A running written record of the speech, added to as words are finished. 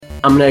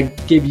I'm going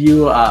to give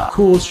you a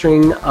cool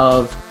string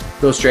of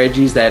those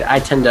strategies that I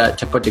tend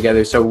to put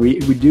together. So we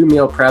do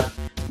meal prep.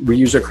 We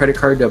use our credit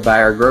card to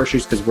buy our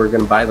groceries because we're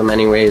going to buy them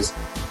anyways.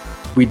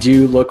 We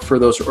do look for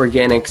those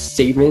organic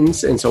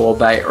savings, and so we'll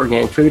buy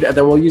organic food, and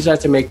then we'll use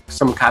that to make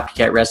some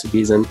copycat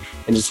recipes and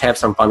just have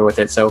some fun with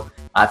it. So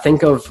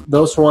think of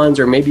those ones,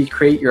 or maybe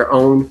create your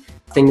own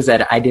things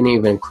that I didn't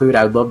even include.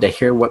 I would love to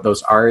hear what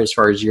those are as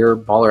far as your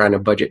baller on a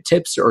budget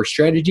tips or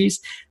strategies.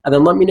 And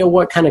then let me know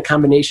what kind of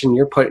combination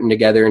you're putting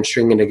together and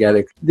stringing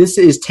together. This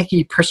is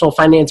Techie Personal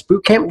Finance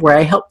Bootcamp, where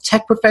I help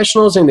tech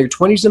professionals in their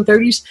 20s and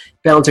 30s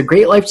balance a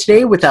great life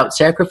today without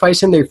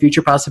sacrificing their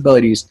future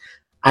possibilities.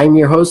 I'm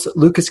your host,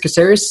 Lucas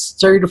Caceres,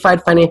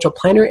 certified financial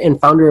planner and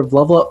founder of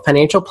Level Up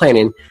Financial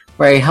Planning,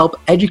 where I help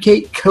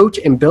educate, coach,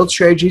 and build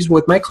strategies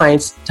with my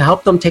clients to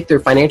help them take their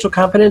financial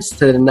confidence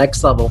to the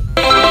next level.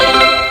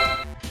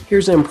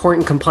 Here's an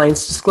important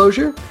compliance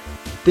disclosure.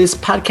 This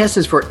podcast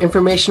is for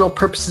informational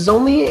purposes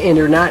only and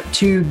are not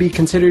to be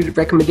considered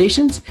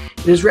recommendations.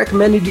 It is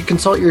recommended you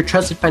consult your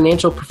trusted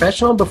financial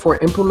professional before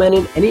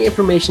implementing any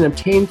information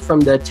obtained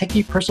from the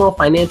Techie Personal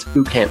Finance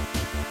Bootcamp.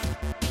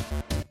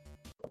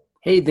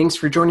 Hey, thanks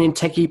for joining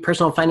Techie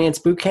Personal Finance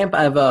Bootcamp.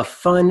 I have a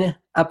fun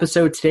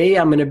episode today.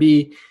 I'm going to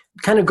be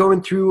kind of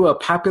going through a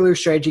popular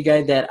strategy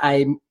guide that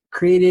I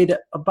created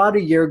about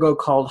a year ago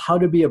called How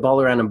to Be a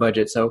Baller on a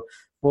Budget. So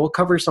we'll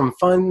cover some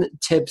fun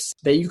tips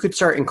that you could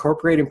start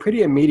incorporating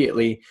pretty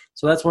immediately.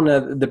 So that's one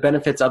of the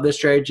benefits of the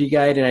strategy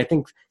guide, and I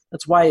think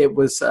that's why it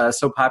was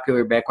so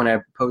popular back when I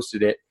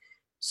posted it.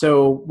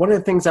 So one of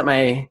the things that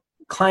my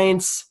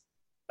clients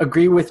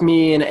agree with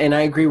me, and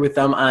I agree with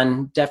them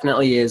on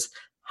definitely, is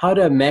how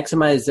to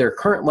maximize their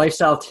current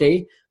lifestyle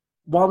today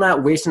while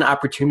not wasting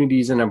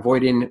opportunities and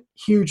avoiding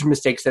huge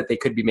mistakes that they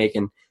could be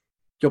making.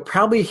 You'll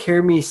probably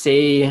hear me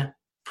say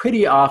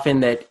pretty often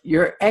that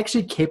you're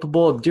actually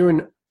capable of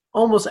doing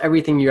almost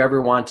everything you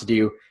ever want to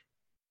do.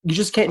 You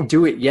just can't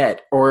do it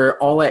yet or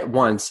all at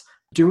once.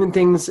 Doing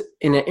things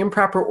in an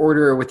improper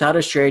order or without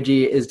a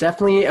strategy is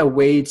definitely a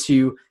way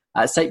to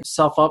set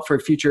yourself up for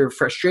future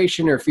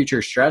frustration or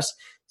future stress.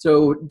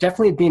 So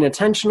definitely being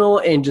intentional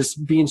and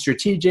just being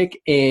strategic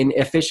and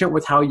efficient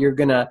with how you're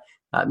going to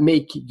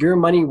make your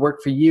money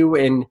work for you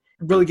and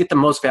really get the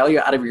most value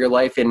out of your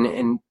life.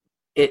 And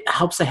it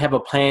helps to have a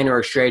plan or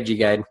a strategy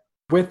guide.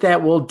 With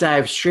that, we'll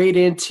dive straight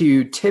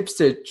into tips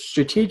to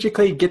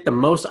strategically get the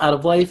most out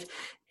of life.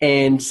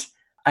 And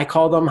I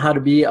call them How to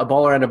Be a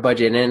Baller on a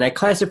Budget. And I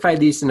classify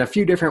these in a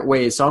few different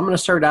ways. So I'm going to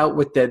start out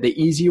with the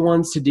easy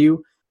ones to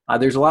do.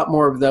 There's a lot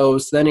more of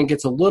those. Then it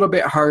gets a little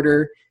bit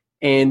harder.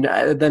 And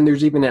then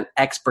there's even an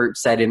expert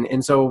setting.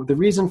 And so the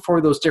reason for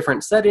those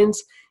different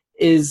settings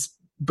is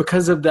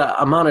because of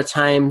the amount of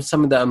time,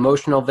 some of the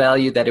emotional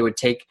value that it would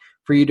take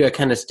for you to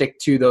kind of stick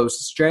to those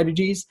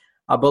strategies.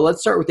 But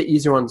let's start with the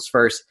easy ones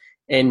first.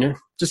 And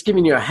just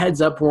giving you a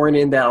heads up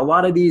warning that a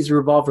lot of these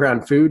revolve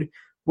around food,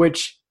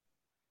 which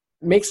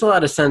makes a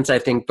lot of sense, I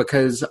think,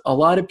 because a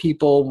lot of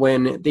people,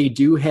 when they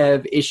do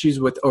have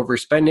issues with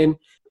overspending,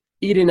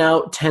 eating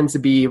out tends to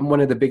be one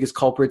of the biggest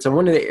culprits and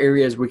one of the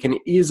areas we can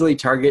easily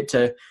target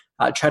to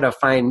try to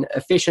find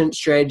efficient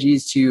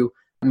strategies to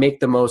make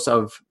the most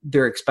of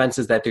their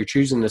expenses that they're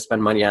choosing to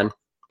spend money on.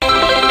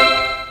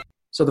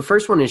 So the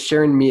first one is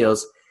sharing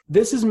meals.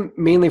 This is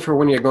mainly for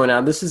when you're going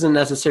out. This isn't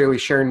necessarily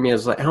sharing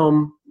meals at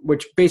home,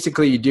 which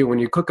basically you do. When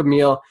you cook a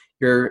meal,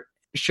 you're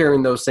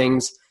sharing those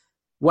things.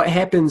 What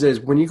happens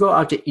is when you go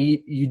out to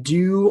eat, you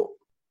do,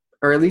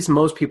 or at least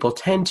most people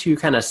tend to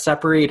kind of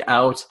separate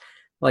out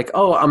like,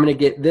 oh, I'm going to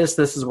get this.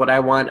 This is what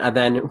I want. And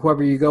then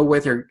whoever you go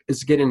with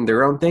is getting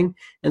their own thing.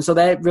 And so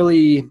that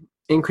really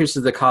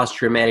increases the cost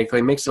dramatically.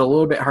 It makes it a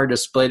little bit hard to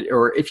split.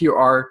 Or if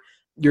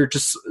you're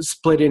just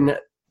splitting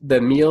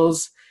the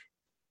meals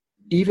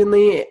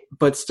evenly,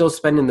 but still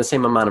spending the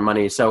same amount of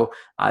money. So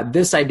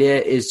this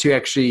idea is to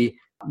actually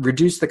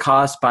reduce the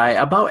cost by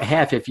about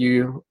half if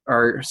you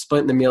are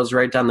splitting the meals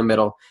right down the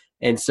middle.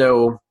 And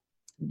so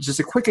just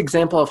a quick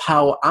example of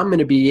how I'm going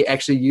to be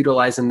actually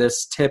utilizing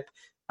this tip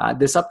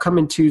this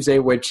upcoming Tuesday,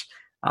 which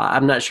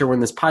I'm not sure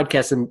when this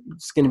podcast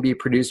is going to be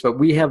produced, but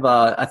we have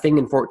a thing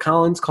in Fort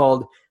Collins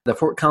called the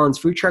Fort Collins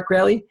Food Truck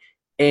Rally.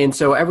 And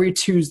so every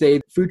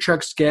Tuesday, food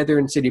trucks gather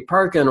in City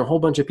Park and a whole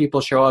bunch of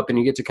people show up and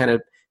you get to kind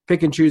of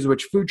pick and choose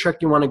which food truck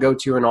you want to go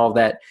to and all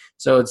that.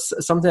 So it's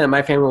something that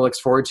my family looks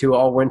forward to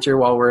all winter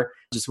while we're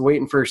just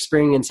waiting for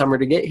spring and summer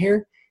to get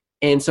here.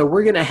 And so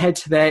we're going to head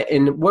to that.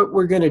 And what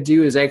we're going to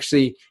do is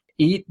actually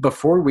eat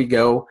before we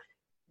go,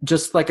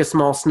 just like a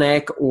small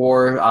snack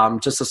or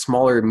just a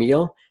smaller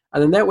meal.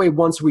 And then that way,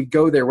 once we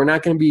go there, we're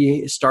not going to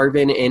be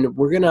starving and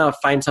we're going to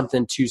find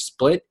something to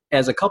split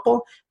as a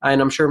couple.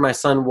 And I'm sure my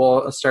son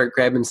will start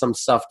grabbing some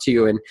stuff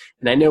too. And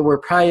I know we're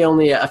probably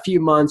only a few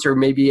months or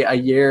maybe a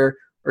year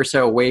or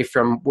so away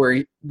from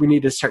where we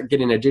need to start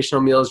getting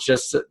additional meals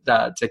just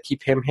to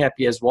keep him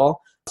happy as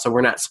well. So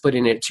we're not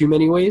splitting it too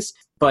many ways.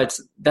 But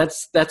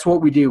that's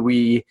what we do.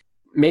 We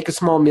make a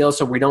small meal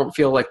so we don't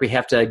feel like we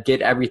have to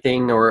get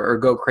everything or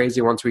go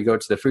crazy once we go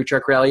to the food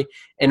truck rally.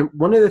 And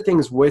one of the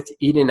things with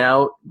eating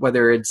out,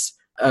 whether it's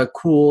a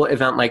cool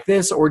event like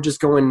this, or just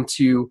going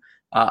to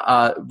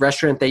a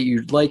restaurant that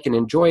you like and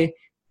enjoy,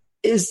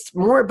 is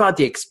more about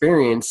the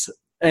experience,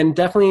 and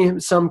definitely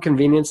some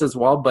convenience as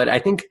well. But I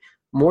think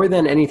more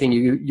than anything,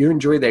 you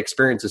enjoy the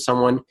experience of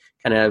someone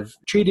kind of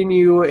treating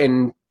you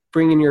and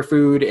bringing your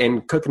food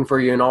and cooking for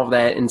you and all of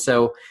that. And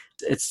so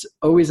it's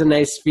always a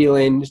nice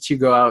feeling to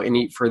go out and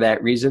eat for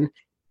that reason.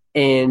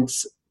 And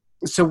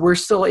so we're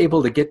still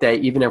able to get that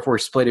even if we're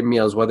splitting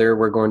meals, whether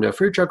we're going to a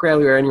food truck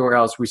rally or anywhere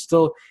else. We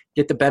still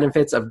get the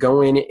benefits of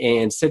going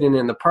and sitting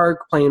in the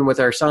park, playing with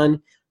our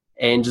son,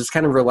 and just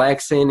kind of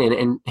relaxing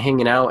and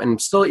hanging out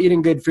and still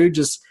eating good food.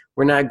 Just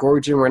we're not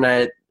gorging, we're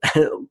not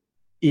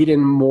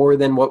eating more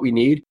than what we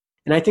need.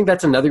 And I think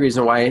that's another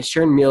reason why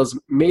sharing meals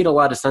made a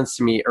lot of sense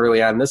to me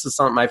early on. This is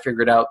something I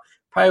figured out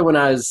probably when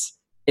I was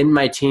in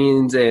my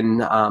teens,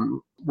 and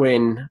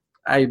when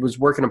I was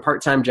working a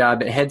part-time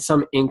job, it had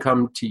some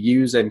income to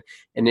use. And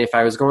if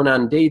I was going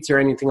on dates or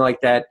anything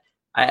like that,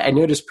 I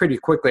noticed pretty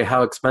quickly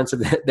how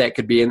expensive that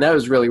could be. And that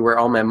was really where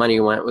all my money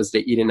went, was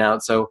to eating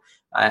out. So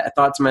I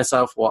thought to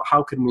myself, well,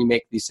 how can we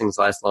make these things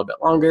last a little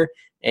bit longer?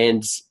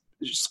 And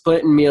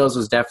splitting meals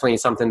was definitely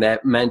something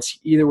that meant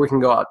either we can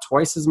go out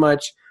twice as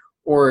much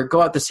or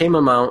go out the same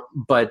amount,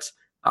 but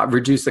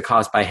reduce the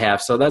cost by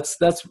half. So that's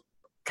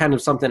kind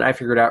of something I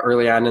figured out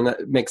early on, and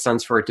that makes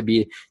sense for it to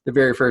be the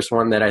very first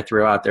one that I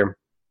threw out there.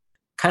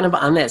 Kind of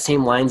on that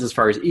same lines as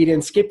far as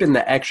eating, skipping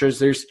the extras,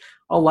 there's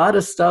a lot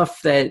of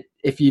stuff that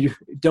if you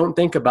don't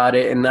think about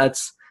it, and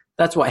that's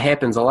what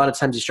happens. A lot of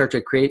times you start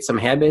to create some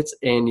habits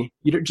and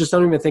you just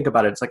don't even think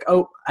about it. It's like,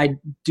 oh, I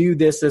do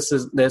this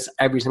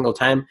every single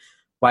time.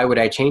 Why would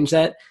I change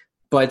that?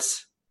 But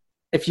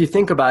if you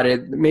think about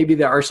it, maybe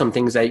there are some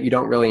things that you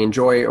don't really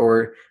enjoy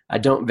or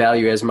don't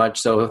value as much.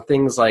 So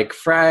things like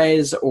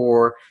fries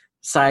or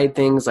side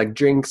things like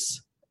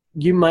drinks,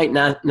 you might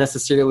not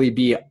necessarily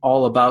be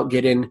all about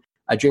getting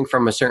a drink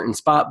from a certain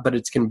spot, but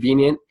it's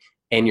convenient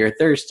and you're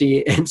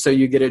thirsty. And so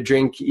you get a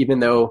drink, even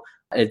though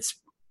it's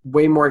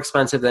way more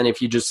expensive than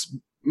if you just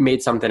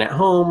made something at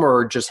home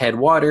or just had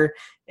water.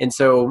 And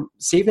so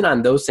saving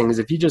on those things,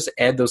 if you just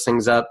add those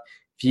things up,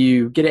 if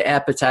you get an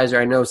appetizer,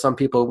 I know some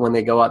people when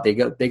they go out, they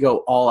go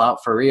all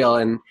out for real,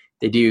 and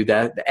they do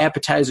the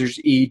appetizers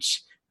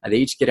each. They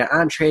each get an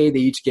entree, they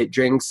each get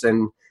drinks,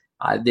 and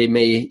they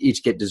may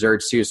each get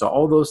desserts too. So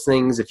all those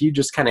things, if you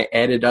just kind of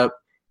added up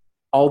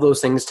all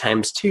those things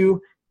times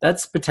two,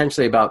 that's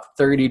potentially about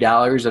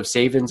 $30 of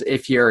savings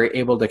if you're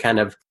able to kind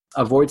of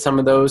avoid some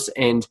of those.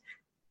 And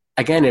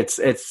again, it's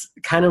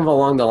kind of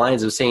along the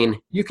lines of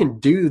saying you can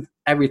do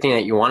everything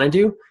that you want to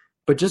do,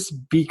 but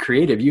just be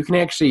creative. You can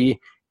actually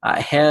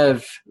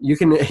you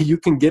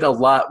can get a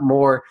lot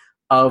more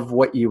of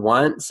what you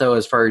want. So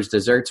as far as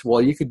desserts,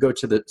 well, you could go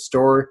to the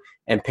store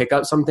and pick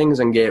up some things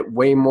and get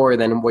way more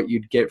than what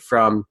you'd get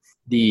from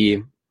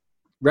the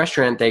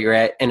restaurant that you're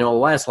at, and it'll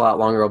last a lot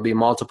longer. It'll be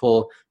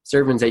multiple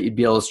servings that you'd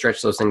be able to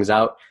stretch those things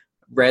out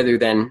rather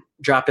than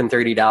dropping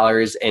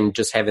 $30 and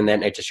just having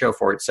that night to show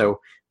for it. So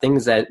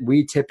things that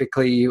we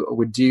typically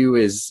would do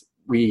is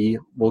we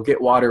will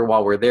get water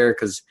while we're there,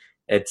 because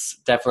it's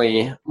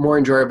definitely more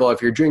enjoyable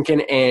if you're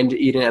drinking and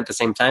eating at the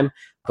same time.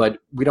 But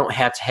we don't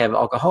have to have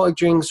alcoholic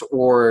drinks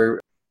or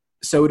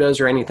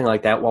sodas or anything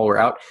like that while we're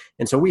out.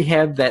 And so we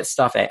have that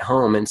stuff at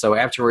home. And so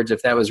afterwards,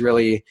 if that was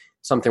really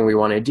something we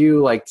want to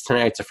do, like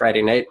tonight's a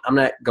Friday night, I'm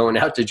not going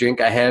out to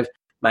drink. I have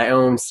my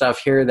own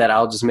stuff here that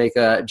I'll just make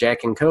a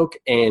Jack and Coke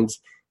and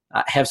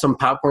have some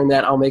popcorn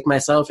that I'll make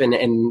myself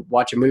and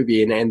watch a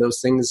movie. And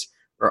those things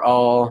are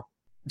all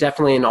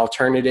definitely an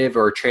alternative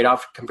or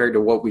trade-off compared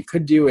to what we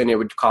could do, and it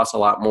would cost a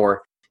lot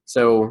more.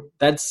 So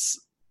that's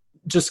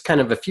just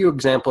kind of a few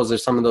examples of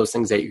some of those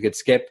things that you could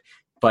skip.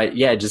 But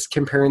yeah, just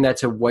comparing that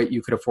to what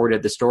you could afford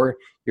at the store,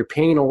 you're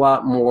paying a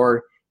lot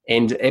more,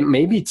 and it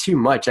may be too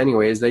much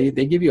anyways. They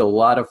give you a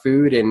lot of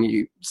food, and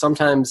you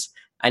sometimes,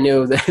 I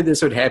know that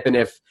this would happen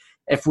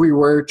if we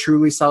were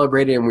truly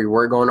celebrating and we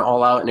were going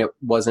all out and it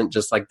wasn't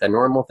just like the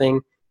normal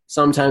thing.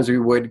 Sometimes we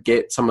would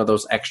get some of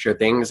those extra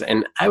things,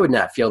 and I would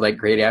not feel that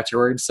great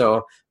afterwards.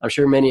 So I'm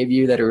sure many of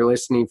you that are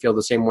listening feel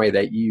the same way,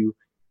 that you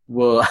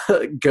will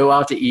go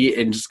out to eat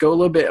and just go a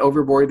little bit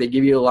overboard. They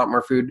give you a lot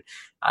more food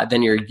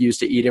than you're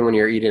used to eating when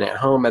you're eating at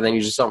home, and then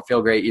you just don't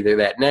feel great either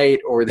that night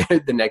or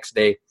the next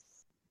day.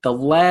 The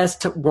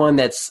last one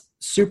that's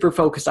super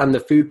focused on the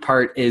food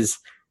part is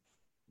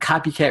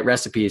copycat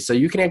recipes. So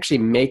you can actually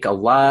make a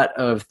lot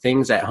of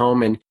things at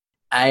home, and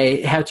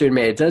I have to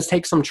admit, it does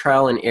take some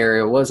trial and error.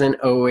 It wasn't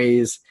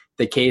always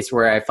the case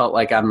where I felt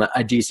like I'm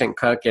a decent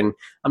cook, and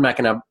I'm not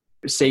going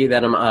to say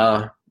that I'm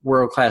a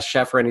world-class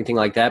chef or anything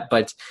like that,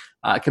 but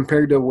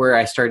compared to where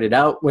I started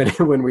out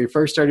when we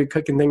first started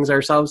cooking things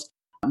ourselves,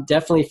 I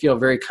definitely feel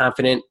very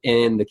confident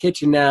in the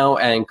kitchen now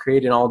and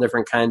creating all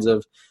different kinds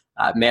of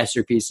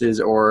masterpieces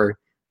or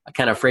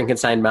kind of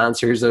Frankenstein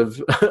monsters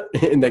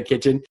in the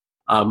kitchen.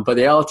 But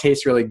they all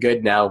taste really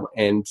good now.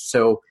 And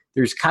so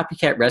there's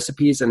copycat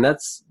recipes, and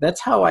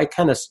that's how I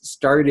kind of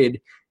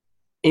started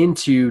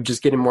into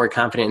just getting more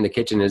confident in the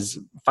kitchen, is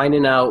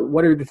finding out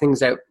what are the things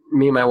that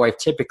me and my wife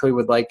typically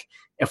would like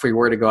if we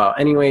were to go out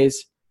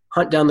anyways.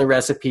 hunt down the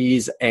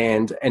recipes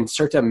and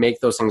start to make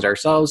those things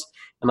ourselves.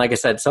 And like I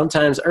said,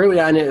 sometimes early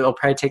on, it'll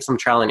probably take some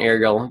trial and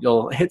error.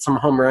 You'll hit some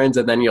home runs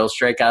and then you'll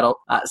strike out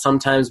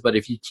sometimes. But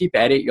if you keep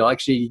at it, you'll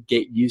actually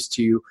get used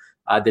to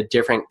the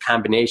different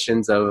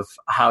combinations of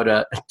how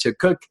to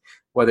cook,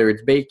 whether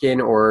it's bacon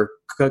or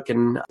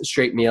cooking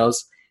straight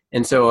meals.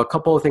 And so a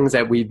couple of things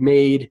that we've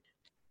made.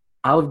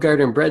 Olive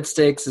Garden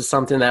breadsticks is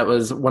something that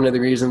was one of the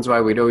reasons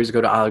why we'd always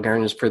go to Olive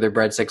Garden is for their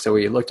breadsticks. So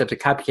we looked up the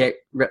copycat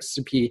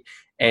recipe,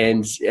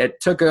 and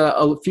it took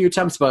a few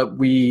attempts, but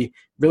we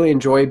really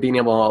enjoyed being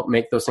able to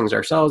make those things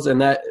ourselves. And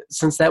that,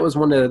 since that was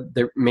one of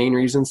the main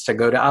reasons to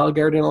go to Olive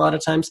Garden a lot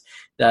of times,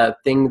 the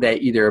thing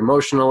that either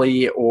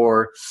emotionally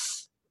or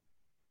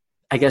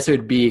I guess it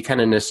would be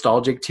kind of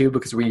nostalgic too,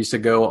 because we used to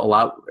go a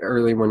lot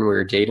early when we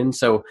were dating.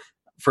 So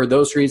for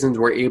those reasons,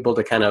 we're able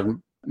to kind of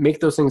make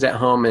those things at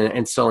home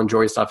and still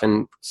enjoy stuff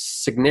and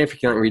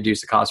significantly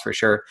reduce the cost for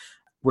sure.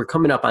 We're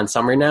coming up on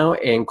summer now,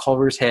 and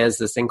Culver's has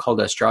this thing called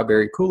a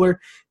strawberry cooler.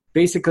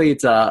 Basically,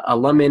 it's a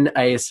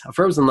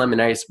frozen lemon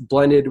ice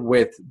blended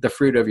with the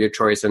fruit of your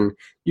choice. And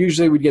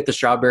usually we'd get the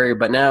strawberry,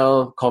 but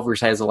now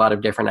Culver's has a lot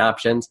of different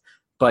options.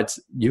 But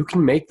you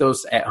can make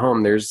those at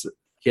home.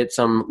 Get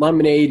some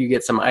lemonade, you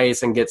get some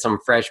ice, and get some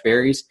fresh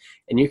berries.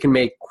 And you can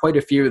make quite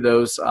a few of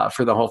those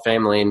for the whole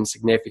family and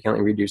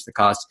significantly reduce the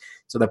cost.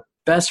 So the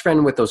best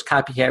friend with those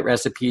copycat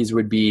recipes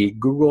would be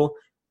Google.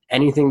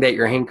 Anything that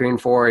you're hankering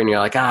for and you're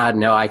like,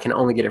 no, I can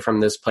only get it from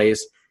this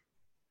place.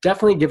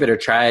 Definitely give it a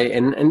try.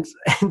 And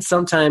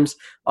sometimes,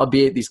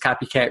 albeit these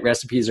copycat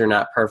recipes are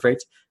not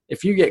perfect,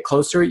 if you get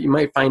close to it, you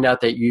might find out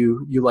that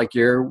you like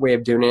your way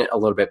of doing it a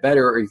little bit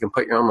better, or you can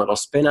put your own little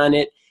spin on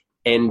it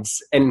and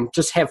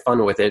just have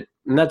fun with it.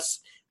 And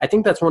I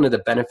think that's one of the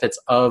benefits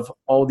of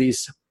all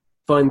these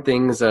fun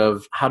things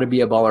of how to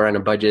be a baller on a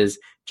budget is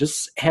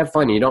just have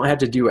fun. You don't have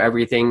to do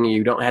everything.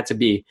 You don't have to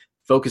be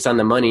focused on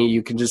the money.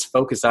 You can just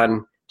focus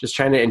on just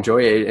trying to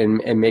enjoy it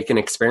and make an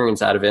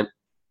experience out of it.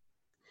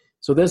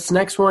 So this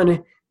next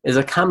one is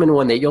a common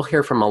one that you'll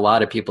hear from a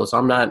lot of people. So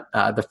I'm not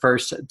the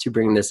first to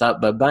bring this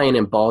up, but buying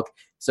in bulk.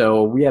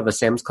 So we have a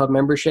Sam's Club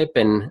membership,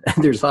 and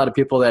there's a lot of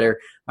people that are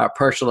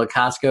partial to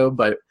Costco,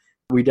 but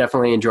we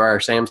definitely enjoy our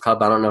Sam's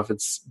Club. I don't know if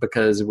it's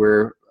because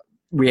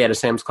we had a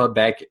Sam's Club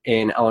back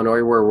in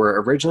Illinois where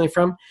we're originally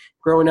from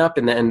growing up,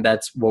 and then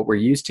that's what we're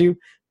used to.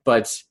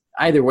 But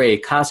either way,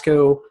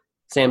 Costco,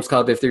 Sam's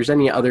Club, if there's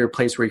any other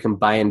place where you can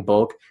buy in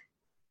bulk,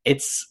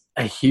 it's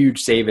a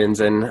huge savings.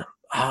 And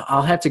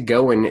I'll have to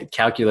go and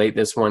calculate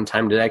this one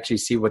time to actually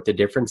see what the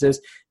difference is.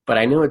 But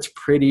I know it's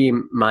pretty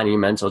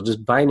monumental.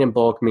 Just buying in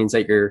bulk means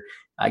that you're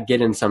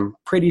getting some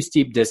pretty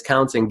steep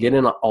discounts and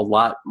getting a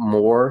lot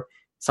more,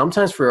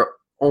 sometimes for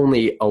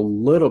only a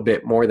little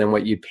bit more than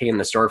what you'd pay in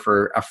the store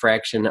for a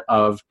fraction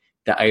of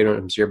the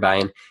items you're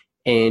buying.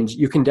 And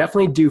you can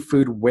definitely do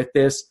food with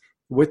this.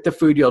 With the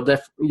food,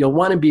 you'll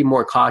want to be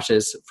more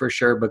cautious for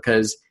sure,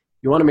 because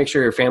you want to make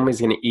sure your family's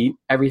going to eat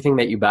everything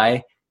that you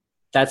buy.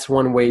 That's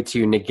one way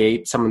to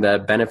negate some of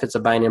the benefits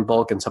of buying in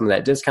bulk and some of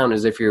that discount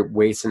is if you're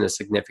wasting a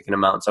significant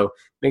amount. So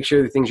make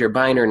sure the things you're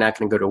buying are not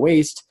going to go to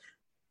waste.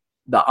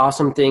 The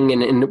awesome thing,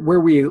 and where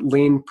we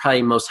lean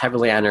probably most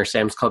heavily on our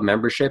Sam's Club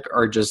membership,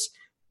 are just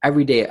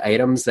everyday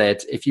items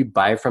that if you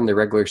buy from the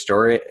regular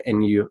store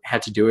and you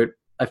had to do it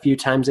a few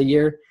times a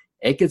year,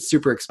 it gets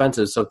super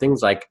expensive. So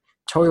things like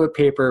toilet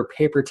paper,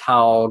 paper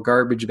towel,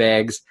 garbage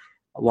bags,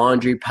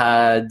 laundry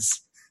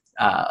pads,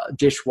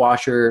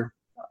 dishwasher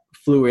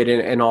fluid,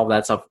 and all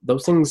that stuff.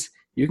 Those things,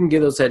 you can get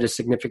those at a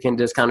significant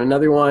discount.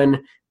 Another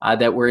one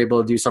that we're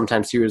able to do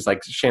sometimes too is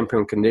like shampoo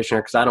and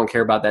conditioner, because I don't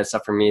care about that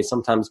stuff for me.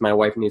 Sometimes my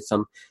wife needs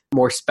some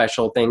more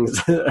special things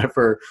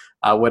for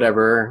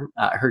whatever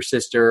her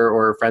sister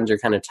or her friends are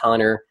kind of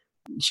telling her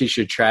she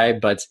should try.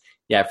 But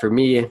yeah, for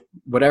me,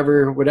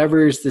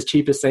 whatever is the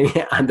cheapest thing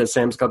on the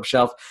Sam's Club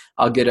shelf,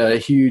 I'll get a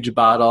huge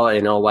bottle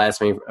and it'll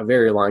last me a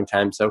very long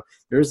time. So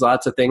there's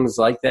lots of things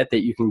like that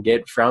you can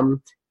get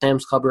from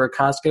Sam's Club or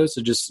Costco.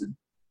 So just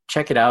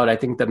check it out. I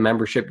think the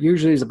membership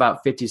usually is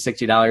about $50,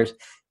 $60.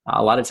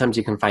 A lot of times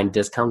you can find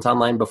discounts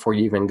online before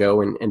you even go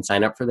and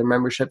sign up for the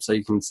membership. So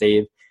you can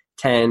save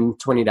 $10,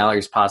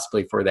 $20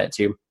 possibly for that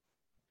too.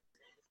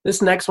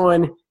 This next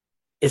one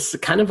is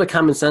kind of a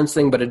common sense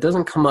thing, but it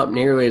doesn't come up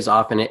nearly as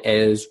often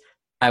as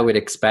I would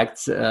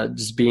expect,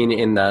 just being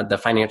in the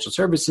financial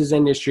services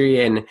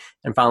industry and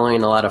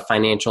following a lot of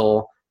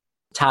financial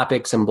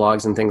topics and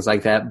blogs and things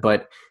like that.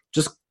 But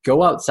just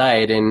go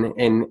outside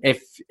and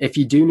if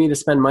you do need to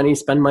spend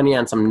money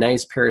on some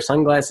nice pair of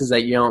sunglasses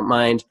that you don't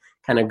mind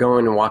kind of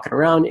going and walking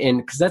around in,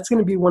 because that's going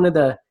to be one of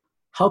the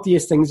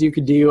healthiest things you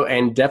could do,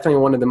 and definitely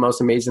one of the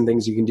most amazing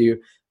things you can do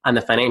on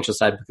the financial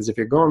side. Because if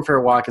you're going for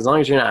a walk, as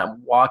long as you're not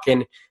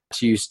walking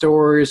to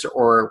stores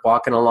or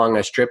walking along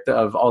a strip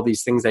of all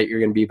these things that you're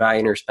going to be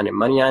buying or spending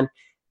money on,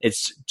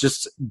 it's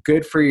just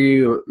good for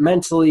you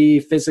mentally,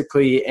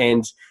 physically,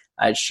 and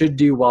it should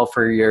do well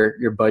for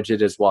your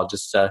budget as well.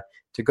 Just to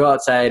go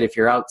outside. If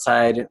you're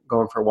outside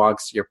going for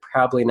walks, you're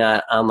probably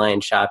not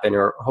online shopping,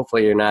 or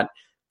hopefully you're not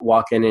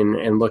walking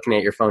and looking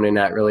at your phone and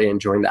not really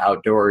enjoying the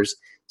outdoors.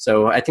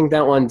 So I think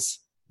that one's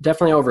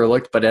definitely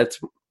overlooked, but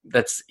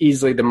that's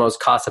easily the most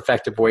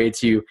cost-effective way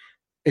to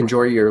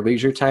enjoy your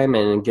leisure time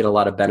and get a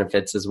lot of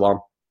benefits as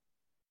well.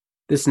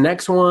 This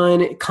next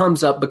one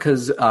comes up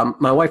because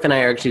my wife and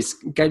I are actually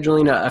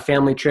scheduling a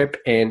family trip,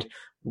 and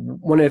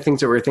one of the things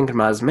that we're thinking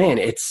about is, man,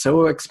 it's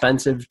so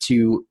expensive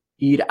to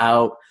eat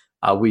out.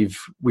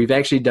 We've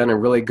actually done a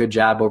really good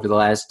job over the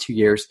last 2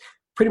 years,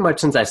 pretty much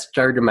since I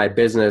started my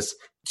business,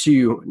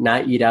 to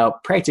not eat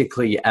out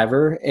practically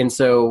ever. And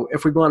so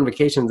if we go on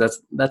vacations,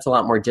 that's a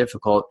lot more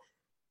difficult.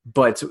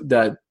 But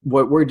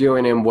what we're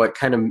doing and what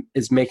kind of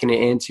is making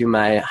it into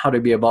my How to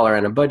Be a Baller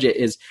on a Budget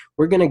is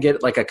we're going to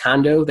get like a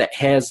condo that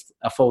has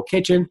a full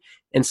kitchen.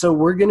 And so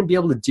we're going to be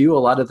able to do a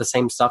lot of the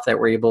same stuff that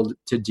we're able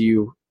to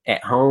do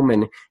at home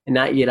and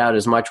not eat out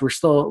as much.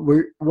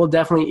 We'll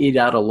definitely eat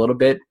out a little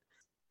bit.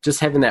 Just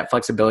having that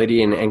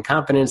flexibility and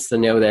confidence to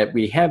know that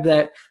we have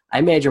that, I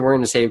imagine we're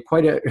going to save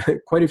quite a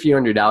few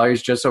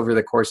 $100s just over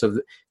the course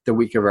of the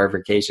week of our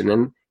vacation.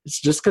 And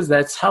it's just because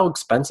that's how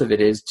expensive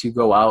it is to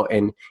go out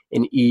and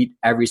eat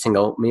every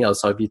single meal.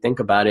 So if you think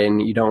about it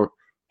and you don't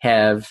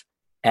have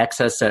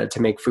access to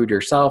make food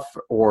yourself,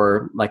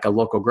 or like a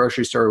local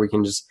grocery store, we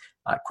can just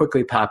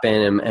quickly pop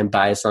in and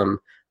buy some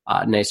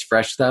nice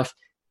fresh stuff.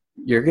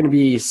 You're going to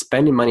be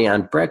spending money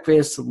on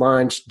breakfast,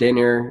 lunch,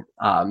 dinner,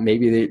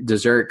 maybe the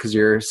dessert because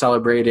you're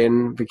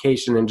celebrating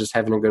vacation and just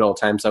having a good old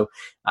time. So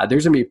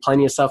there's going to be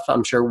plenty of stuff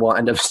I'm sure we'll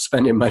end up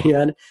spending money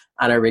on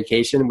our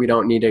vacation. We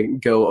don't need to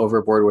go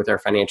overboard with our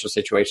financial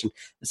situation,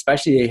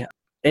 especially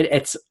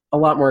it's a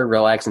lot more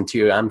relaxing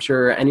too. I'm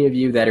sure any of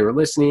you that are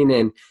listening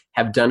and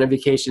have done a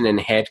vacation and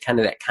had kind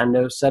of that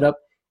condo setup,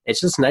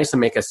 it's just nice to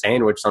make a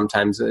sandwich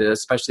sometimes,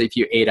 especially if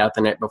you ate out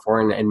the night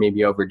before and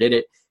maybe overdid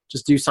it.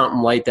 Just do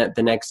something light that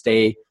the next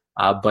day,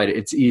 but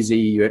it's easy.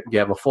 You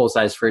have a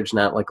full-size fridge,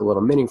 not like a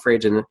little mini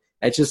fridge, and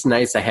it's just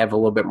nice to have a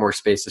little bit more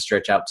space to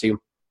stretch out to.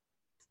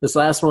 This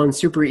last one,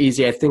 super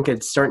easy. I think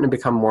it's starting to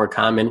become more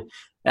common.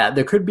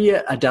 There could be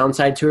a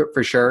downside to it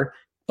for sure,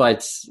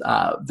 but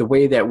the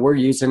way that we're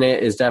using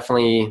it is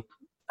definitely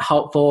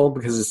helpful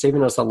because it's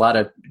saving us a lot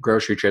of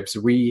grocery trips.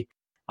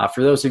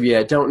 For those of you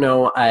that don't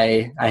know,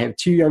 I have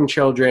 2 young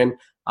children.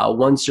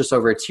 One's just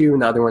over 2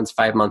 and the other one's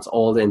 5 months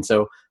old, and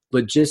so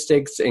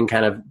logistics and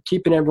kind of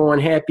keeping everyone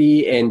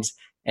happy and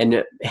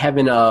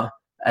having a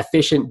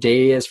efficient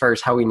day as far as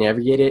how we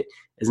navigate it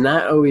is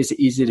not always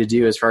easy to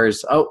do. As far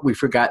as, oh, we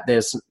forgot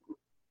this,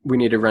 we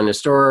need to run the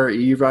store,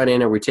 you run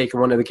in, or we're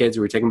taking one of the kids,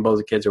 or we're taking both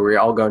the kids, or we're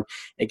all going.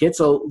 It gets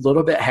a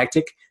little bit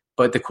hectic,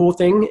 but the cool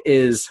thing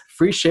is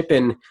free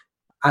shipping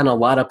on a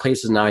lot of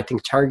places now. I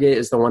think Target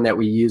is the one that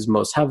we use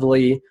most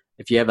heavily.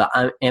 If you have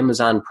an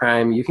Amazon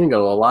Prime, you can go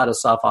to a lot of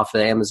stuff off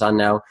of Amazon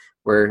now,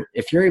 where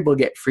if you're able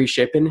to get free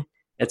shipping,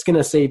 it's going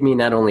to save me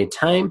not only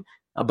time,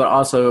 but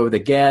also the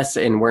gas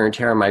and wear and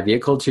tear on my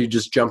vehicle to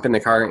just jump in the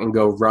car and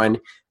go run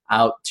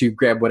out to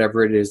grab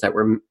whatever it is that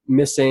we're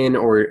missing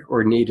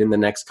or need in the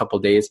next couple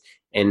of days.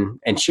 And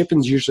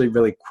shipping's usually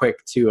really quick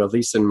too, at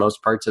least in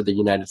most parts of the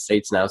United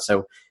States now.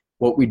 So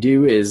what we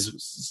do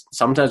is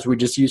sometimes we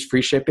just use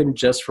free shipping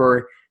just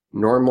for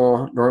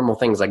normal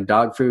things like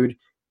dog food.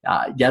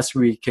 Yes,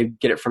 we could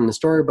get it from the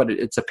store, but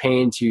it's a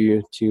pain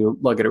to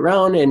lug it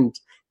around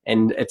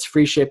and it's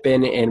free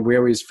shipping, and we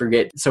always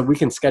forget. So we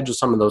can schedule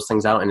some of those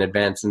things out in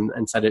advance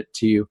and set it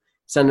to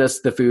send us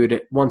the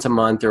food once a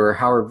month or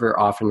however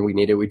often we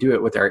need it. We do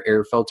it with our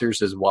air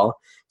filters as well.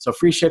 So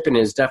free shipping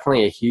is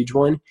definitely a huge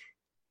one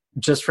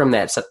just from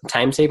that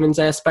time savings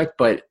aspect,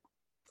 but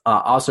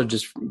also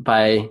just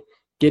by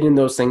getting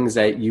those things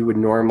that you would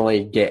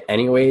normally get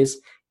anyways.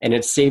 And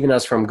it's saving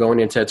us from going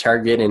into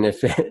Target. And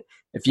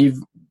if you've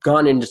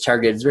gone into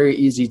Target, it's very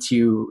easy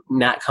to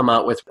not come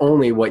out with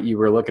only what you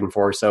were looking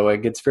for. So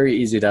it gets very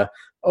easy to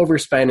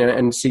overspend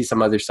and see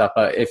some other stuff.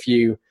 If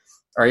you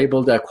are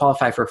able to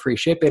qualify for free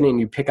shipping and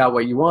you pick out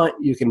what you want,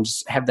 you can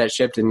just have that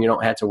shipped and you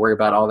don't have to worry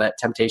about all that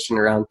temptation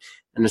around.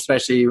 And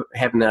especially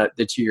having the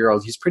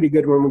 2-year-old, he's pretty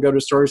good when we go to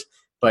stores.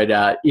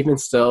 But even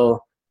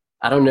still,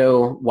 I don't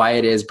know why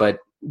it is, but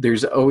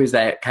there's always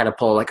that kind of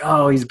pull like,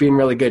 oh, he's being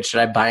really good. Should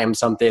I buy him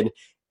something?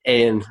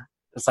 And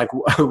it's like,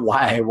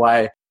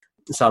 why?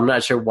 So I'm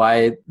not sure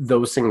why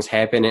those things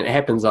happen. It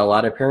happens to a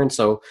lot of parents.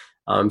 So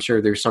I'm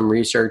sure there's some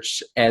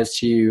research as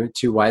to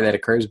why that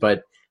occurs,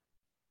 but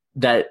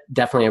that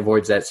definitely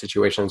avoids that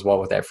situation as well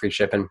with that free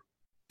shipping.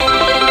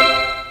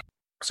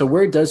 So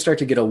where it does start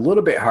to get a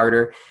little bit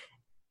harder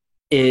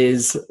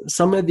is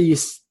some of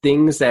these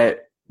things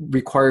that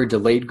require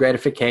delayed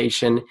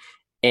gratification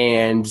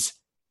and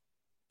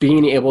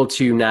being able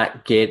to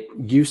not get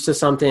used to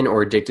something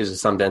or addicted to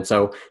something.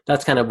 So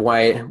that's kind of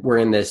why we're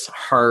in this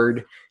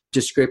hard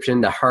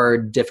description, the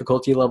hard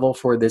difficulty level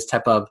for this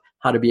type of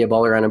How to Be a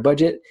Baller on a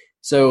Budget.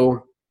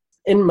 So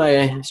in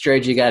my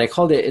strategy guide, I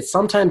called it,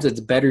 sometimes it's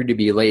better to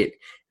be late.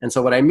 And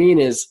so what I mean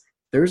is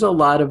there's a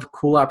lot of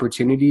cool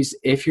opportunities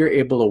if you're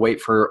able to wait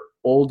for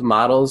old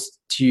models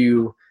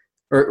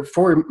or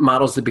for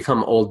models to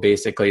become old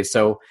basically.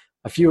 So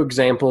a few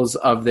examples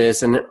of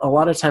this, and a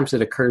lot of times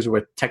it occurs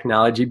with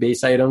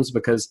technology-based items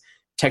because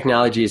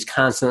technology is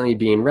constantly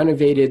being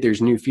renovated.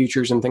 There's new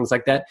features and things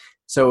like that.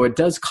 So it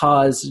does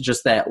cause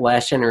just that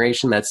last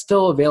generation that's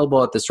still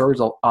available at the stores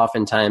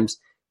oftentimes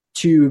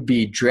to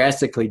be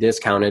drastically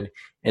discounted.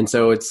 And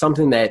so it's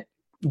something that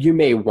you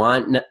may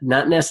want,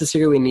 not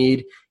necessarily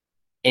need.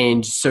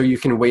 And so you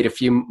can wait a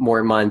few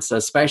more months,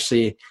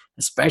 especially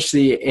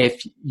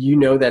if you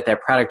know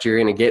that product you're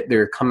going to get,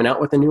 they're coming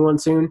out with a new one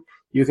soon.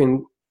 You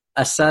can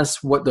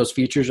assess what those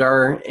features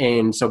are.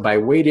 And so by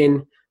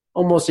waiting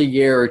almost a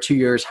year or 2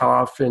 years,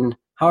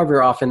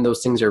 however often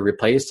those things are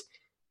replaced,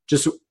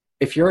 just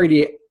if you're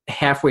already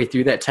halfway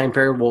through that time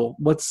period, well,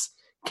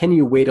 can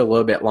you wait a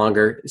little bit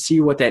longer, see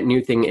what that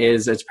new thing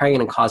is? It's probably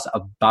going to cost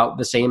about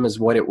the same as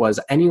what it was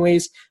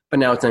anyways, but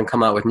now it's going to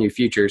come out with new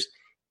features.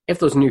 If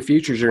those new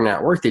features are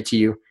not worth it to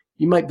you,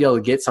 you might be able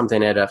to get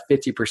something at a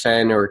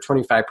 50% or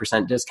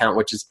 25% discount,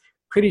 which is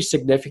pretty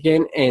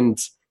significant. And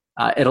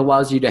it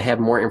allows you to have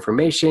more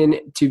information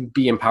to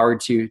be empowered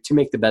to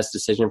make the best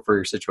decision for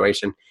your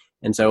situation.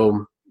 And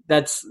so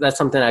that's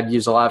something I've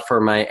used a lot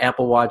for my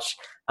Apple Watch.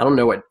 I don't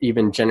know what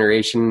even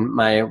generation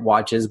my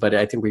watch is, but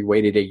I think we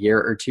waited a year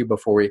or two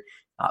before we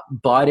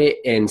bought it.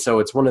 And so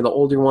it's one of the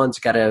older ones,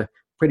 got a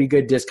pretty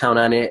good discount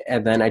on it.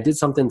 And then I did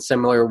something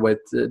similar with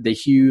the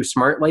Hue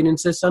smart lighting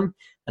system.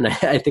 And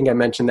I think I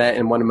mentioned that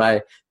in one of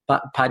my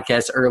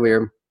podcasts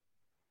earlier.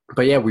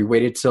 But yeah, we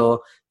waited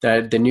till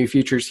the new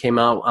features came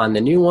out on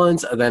the new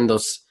ones. And then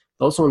those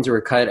ones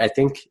were cut. I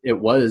think it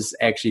was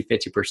actually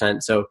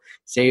 50%. So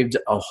saved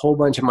a whole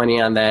bunch of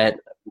money on that.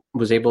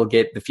 Was able to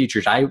get the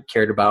features I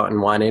cared about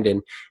and wanted.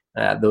 And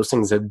those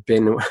things have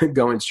been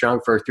going strong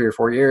for 3 or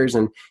 4 years.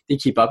 And they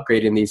keep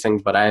upgrading these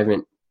things, but I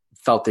haven't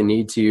felt the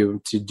need to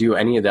do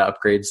any of the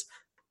upgrades.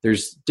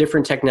 There's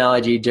different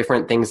technology,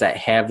 different things that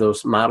have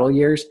those model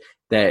years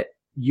that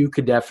you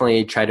could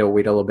definitely try to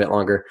wait a little bit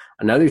longer.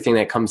 Another thing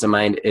that comes to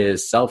mind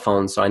is cell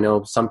phones. So I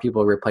know some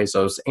people replace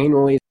those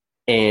annually,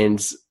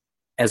 and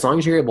as long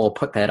as you're able to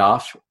put that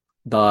off,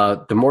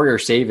 the more you're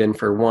saving,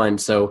 for one.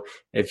 So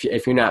if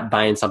you're not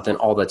buying something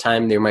all the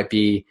time, there might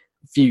be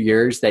a few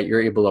years that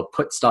you're able to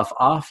put stuff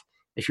off.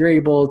 If you're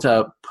able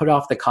to put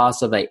off the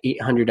cost of an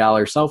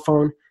 $800 cell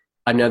phone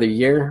another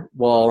year,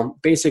 well,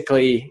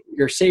 basically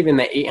you're saving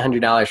the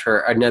 $800 for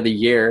another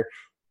year,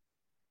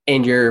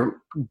 and you're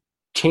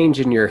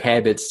changing your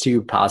habits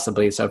too,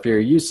 possibly. So if you're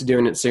used to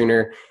doing it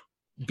sooner,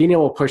 being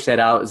able to push that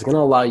out is going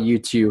to allow you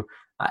to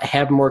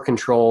have more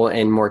control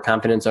and more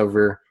confidence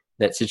over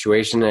that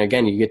situation. And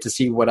again, you get to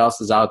see what else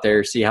is out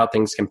there, see how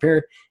things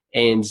compare.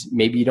 And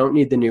maybe you don't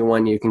need the new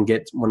one. You can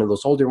get one of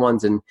those older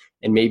ones, and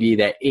maybe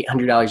that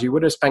 $800 you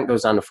would have spent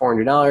goes down to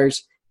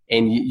 $400,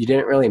 and you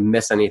didn't really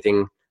miss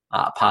anything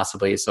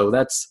possibly. So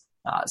that's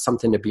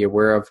something to be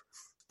aware of.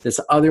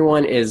 This other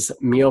one is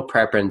meal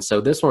prepping.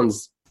 So this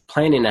one's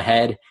planning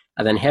ahead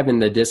and then having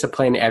the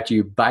discipline after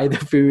you buy the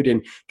food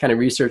and kind of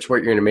research what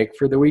you're going to make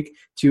for the week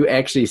to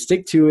actually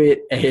stick to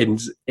it and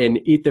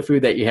eat the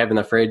food that you have in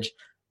the fridge.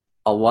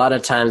 A lot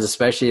of times,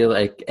 especially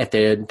like at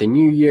the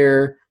new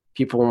year,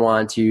 people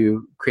want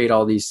to create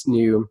all these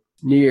new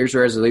Year's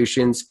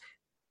resolutions.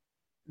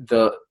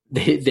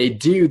 They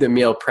do the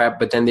meal prep,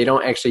 but then they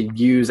don't actually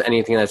use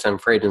anything that's in the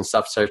fridge, and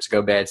stuff starts to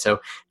go bad. So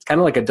it's kind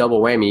of like a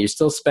double whammy. You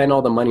still spend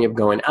all the money of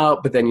going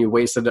out, but then you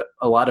wasted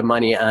a lot of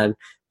money on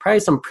probably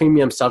some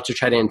premium stuff to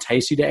try to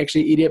entice you to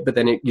actually eat it, but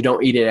then you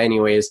don't eat it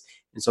anyways.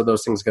 And so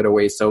those things go to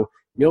waste. So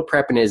meal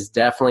prepping is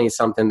definitely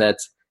something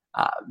that's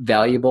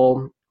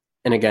valuable.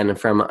 And again,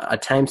 from a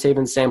time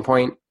saving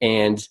standpoint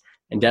and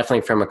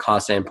definitely from a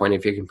cost standpoint,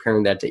 if you're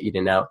comparing that to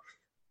eating out.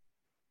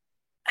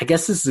 I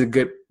guess this is a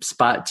good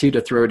spot too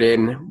to throw it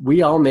in.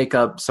 We all make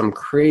up some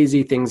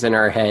crazy things in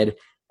our head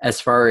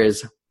as far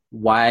as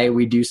why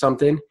we do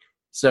something.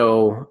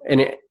 So, and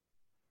it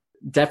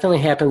definitely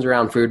happens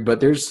around food,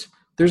 but there's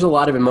a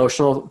lot of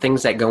emotional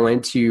things that go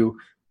into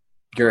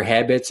your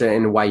habits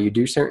and why you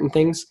do certain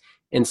things.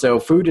 And so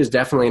food is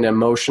definitely an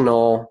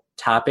emotional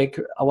topic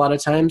a lot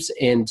of times,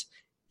 and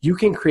you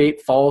can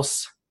create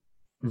false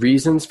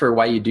reasons for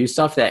why you do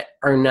stuff that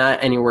are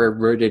not anywhere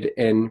rooted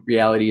in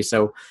reality.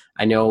 So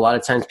I know a lot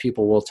of times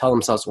people will tell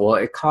themselves, well,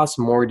 it costs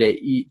more to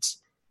eat.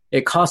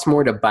 It costs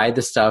more to buy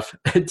the stuff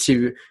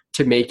to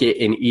make it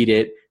and eat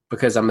it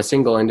because I'm a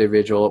single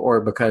individual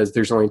or because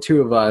there's only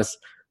two of us.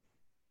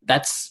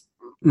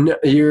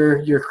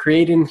 You're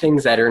creating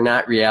things that are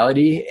not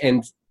reality.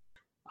 And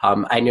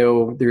I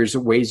know there's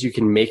ways you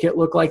can make it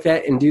look like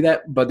that and do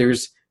that, but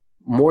there's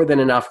more than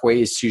enough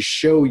ways to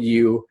show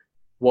you,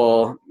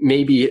 well,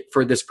 maybe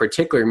for this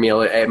particular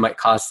meal, it might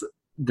cost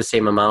the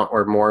same amount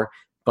or more,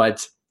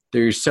 but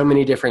there's so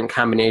many different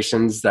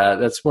combinations.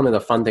 That's one of the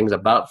fun things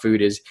about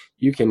food is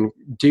you can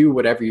do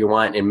whatever you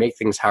want and make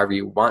things however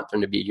you want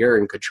them to be. You're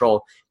in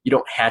control. You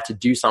don't have to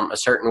do something a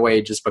certain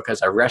way just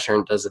because a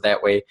restaurant does it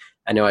that way.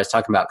 I know I was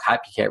talking about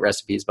copycat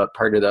recipes, but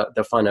part of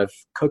the fun of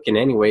cooking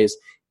anyways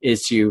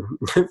is to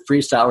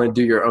freestyle and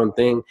do your own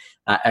thing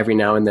every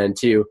now and then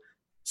too.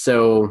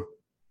 So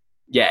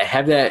yeah,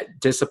 have that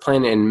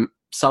discipline and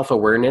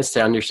self-awareness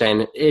to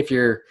understand if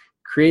you're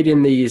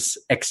creating these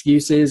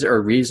excuses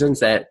or reasons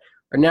that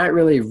are not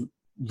really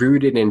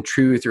rooted in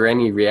truth or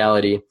any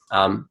reality.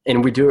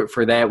 And we do it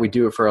for that. We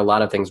do it for a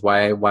lot of things.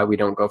 Why we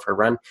don't go for a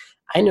run.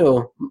 I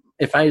know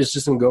if I was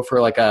just going to go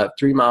for like a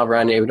 3-mile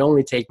run, it would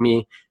only take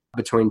me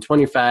between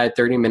 25,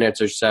 30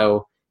 minutes or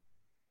so.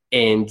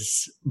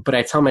 But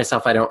I tell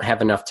myself I don't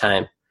have enough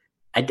time.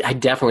 I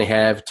definitely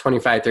have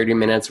 25, 30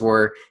 minutes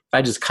where if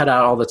I just cut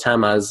out all the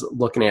time I was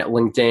looking at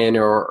LinkedIn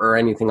or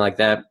anything like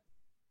that,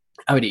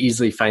 I would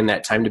easily find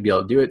that time to be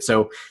able to do it.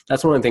 So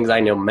that's one of the things I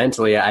know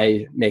mentally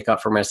I make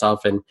up for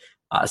myself. And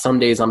some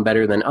days I'm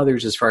better than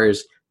others as far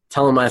as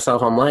telling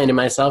myself I'm lying to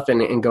myself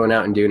and going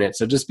out and doing it.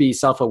 So just be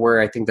self-aware.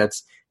 I think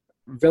that's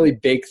a really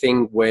big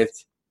thing with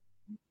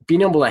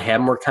being able to have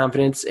more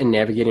confidence in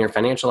navigating your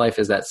financial life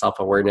is that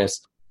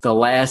self-awareness. The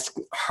last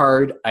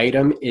hard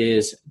item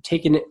is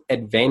taking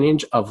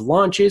advantage of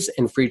launches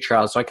and free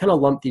trials. So I kind of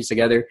lumped these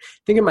together.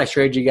 I think in my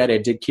strategy guide, I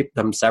did keep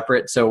them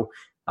separate. So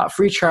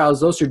free trials,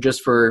 those are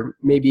just for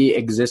maybe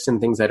existing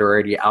things that are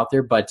already out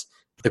there. But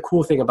the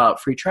cool thing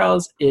about free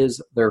trials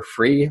is they're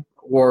free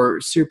or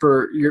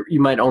you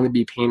might only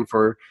be paying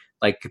for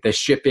like the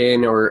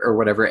shipping or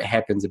whatever it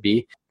happens to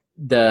be.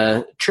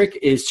 The trick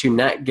is to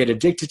not get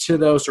addicted to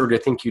those or to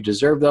think you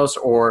deserve those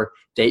or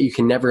that you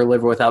can never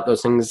live without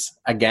those things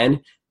again.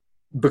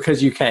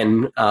 Because you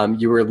can,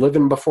 you were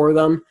living before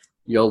them,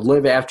 you'll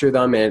live after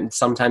them, and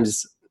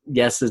sometimes,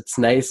 yes, it's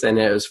nice and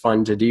it was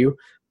fun to do,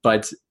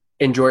 but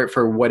enjoy it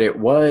for what it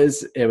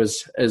was. It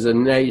was a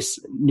nice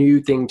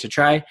new thing to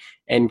try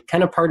and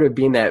kind of part of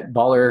being that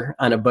baller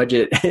on a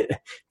budget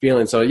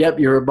feeling. So, yep,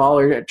 you're a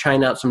baller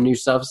trying out some new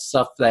stuff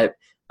that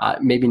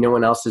maybe no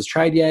one else has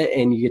tried yet,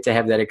 and you get to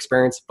have that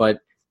experience, but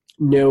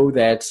know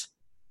that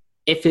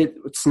if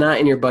it's not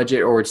in your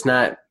budget or it's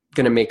not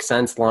going to make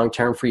sense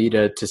long-term for you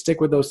to stick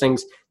with those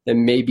things,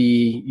 then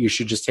maybe you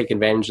should just take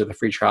advantage of the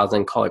free trials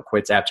and call it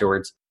quits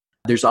afterwards.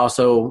 There's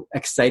also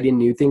exciting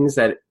new things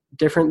that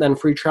different than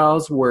free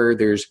trials where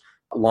there's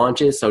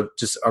launches. So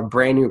just a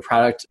brand new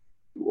product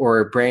or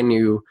a brand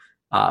new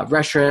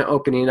restaurant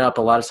opening up.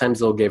 A lot of times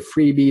they'll give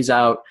freebies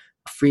out,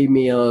 free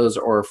meals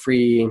or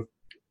free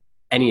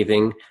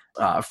anything,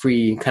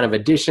 free kind of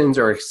additions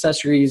or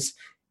accessories.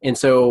 And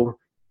so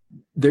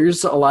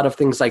there's a lot of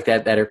things like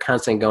that are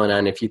constantly going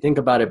on. If you think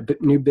about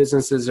it, new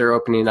businesses are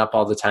opening up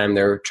all the time.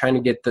 They're trying to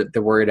get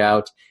the word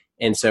out.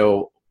 And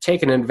so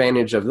taking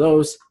advantage of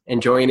those,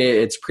 enjoying it.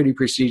 It's pretty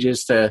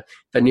prestigious to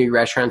the new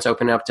restaurants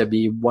open up to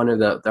be one of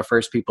the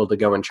first people to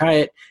go and try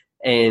it.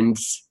 And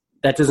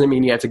that doesn't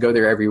mean you have to go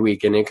there every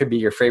week. And it could be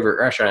your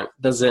favorite restaurant.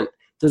 Doesn't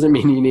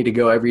mean you need to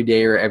go every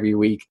day or every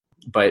week,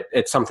 but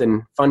it's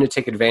something fun to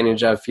take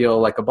advantage of,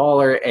 feel like a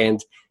baller and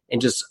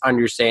just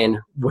understand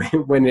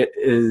when it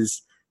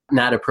is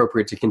not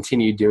appropriate to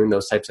continue doing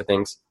those types of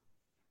things.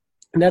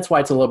 And that's why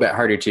it's a little bit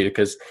harder too,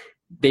 because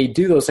they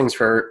do those things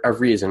for a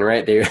reason,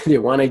 right? They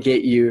want to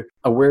get you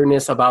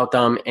awareness about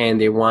them and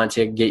they want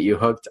to get you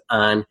hooked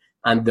on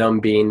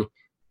them being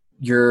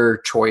your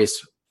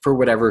choice for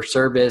whatever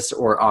service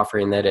or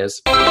offering that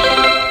is.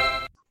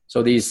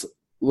 So these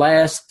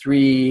last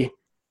three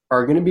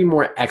are going to be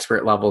more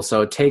expert level.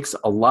 So it takes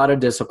a lot of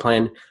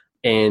discipline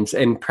and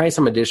probably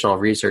some additional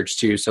research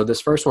too. So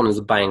this first one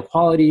is buying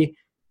quality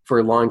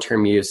for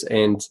long-term use.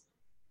 And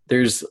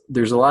there's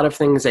a lot of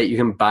things that you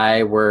can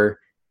buy where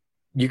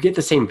you get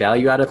the same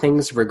value out of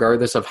things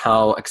regardless of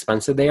how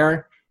expensive they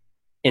are.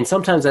 And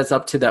sometimes that's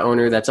up to the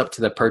owner, that's up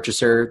to the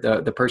purchaser,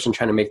 the person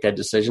trying to make that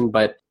decision.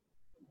 But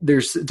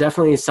there's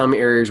definitely some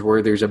areas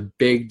where there's a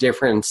big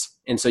difference.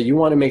 And so you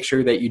want to make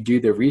sure that you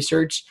do the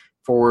research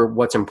for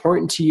what's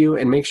important to you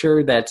and make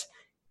sure that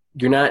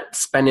you're not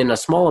spending a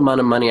small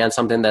amount of money on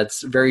something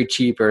that's very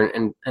cheap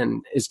and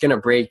is going to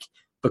break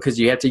because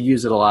you have to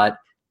use it a lot.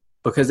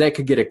 Because that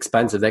could get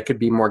expensive. That could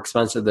be more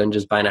expensive than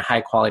just buying a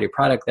high quality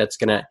product that's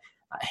going to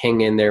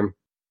hang in there.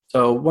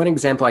 So one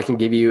example I can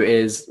give you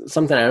is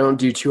something I don't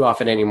do too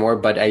often anymore,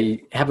 but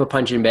I have a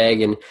punching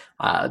bag, and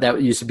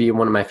that used to be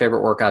one of my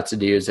favorite workouts to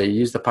do is I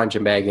use the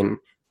punching bag and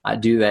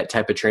do that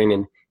type of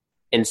training.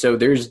 And so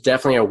there's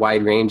definitely a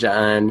wide range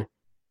on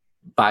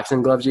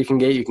boxing gloves you can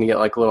get. You can get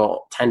like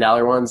little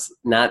 $10 ones,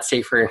 not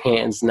safe for your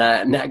hands,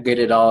 not good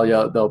at all.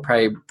 They'll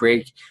probably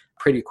break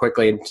pretty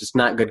quickly and just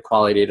not good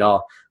quality at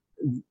all.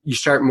 You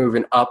start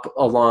moving up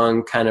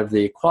along kind of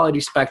the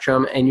quality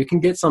spectrum and you can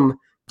get some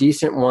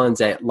decent ones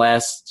that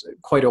last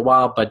quite a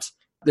while, but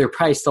they're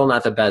probably still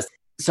not the best.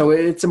 So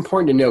it's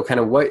important to know kind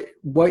of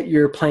what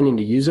you're planning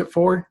to use it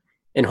for.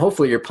 And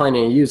hopefully you're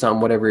planning to use on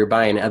whatever you're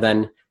buying. And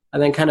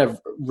then kind of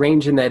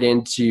ranging that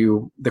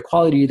into the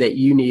quality that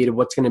you need,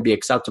 what's going to be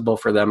acceptable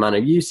for the amount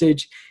of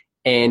usage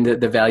and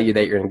the value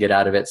that you're going to get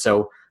out of it.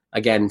 So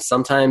again,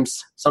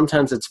 sometimes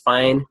it's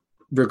fine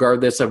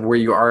regardless of where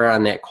you are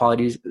on that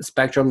quality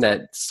spectrum,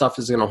 that stuff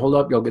is going to hold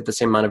up. You'll get the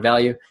same amount of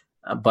value.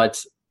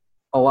 But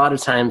a lot of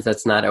times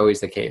that's not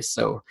always the case.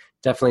 So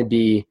definitely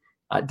be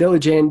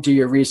diligent, do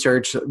your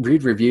research,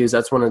 read reviews.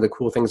 That's one of the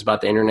cool things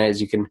about the internet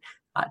is you can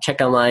check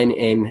online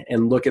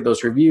and look at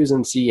those reviews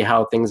and see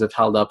how things have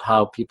held up,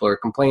 how people are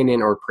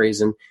complaining or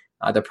praising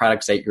the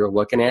products that you're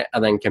looking at,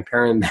 and then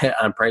comparing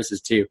that on prices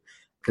too,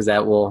 because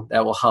that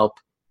will help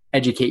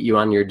educate you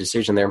on your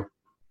decision there.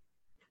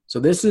 So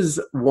this is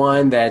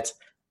one that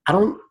I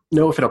don't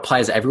know if it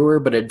applies everywhere,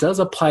 but it does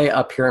apply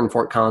up here in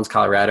Fort Collins,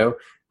 Colorado.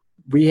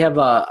 We have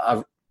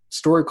a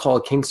store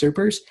called King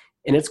Soopers,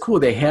 and it's cool.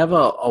 They have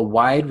a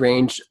wide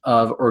range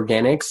of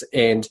organics,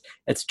 and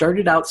it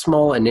started out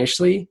small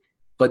initially,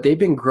 but they've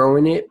been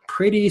growing it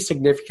pretty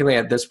significantly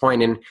at this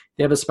point. And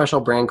they have a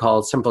special brand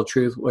called Simple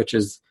Truth, which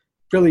is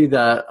really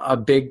a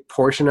big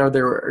portion of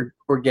their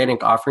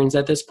organic offerings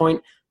at this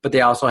point. But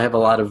they also have a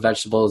lot of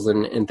vegetables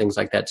and things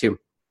like that too.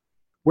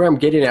 Where I'm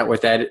getting at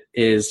with that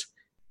is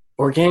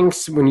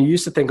organics, when you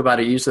used to think about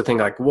it, you used to think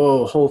like,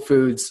 whoa, Whole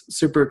Foods,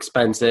 super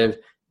expensive.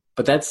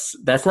 But that's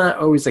not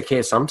always the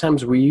case.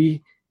 Sometimes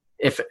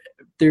if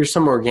there's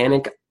some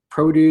organic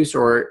produce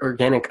or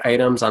organic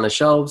items on the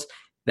shelves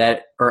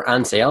that are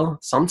on sale,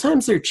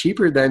 sometimes they're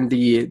cheaper than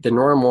the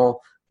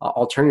normal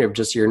alternative,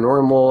 just your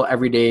normal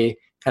everyday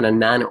kind of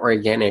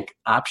non-organic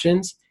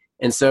options.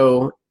 And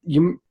so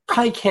you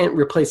probably can't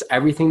replace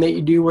everything that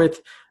you do with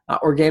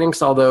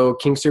organics, although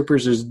King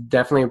Soopers is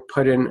definitely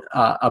put in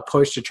a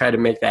push to try to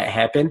make that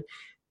happen.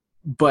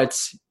 But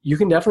you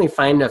can definitely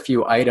find a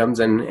few items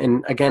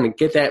and again,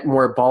 get that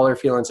more baller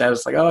feel inside.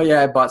 It's like, oh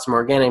yeah, I bought some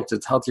organics.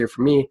 It's healthier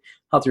for me,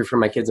 healthier for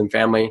my kids and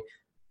family.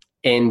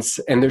 And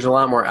there's a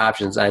lot more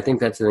options. I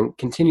think that's going to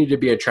continue to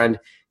be a trend.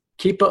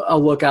 Keep a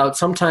lookout.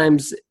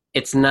 Sometimes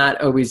it's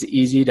not always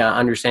easy to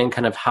understand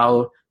kind of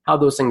how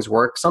those things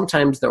work.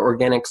 Sometimes the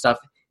organic stuff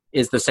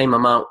is the same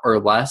amount or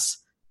less,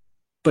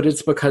 but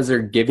it's because they're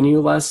giving you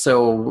less.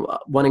 So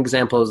one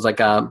example is like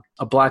a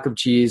block of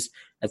cheese.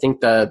 I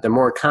think the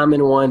more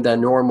common one, the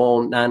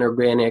normal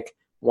non-organic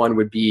one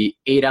would be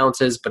 8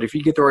 ounces. But if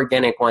you get the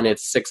organic one,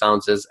 it's 6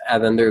 ounces,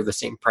 and then they're the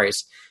same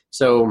price.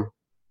 So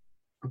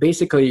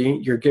basically,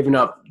 you're giving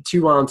up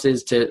 2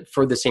 ounces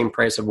for the same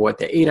price of what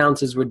the 8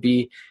 ounces would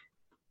be.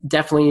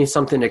 Definitely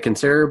something to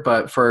consider.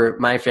 But for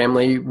my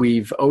family,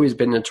 we've always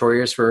been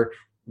notorious for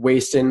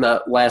wasting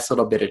the last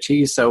little bit of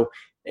cheese. So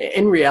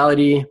in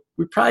reality,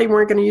 we probably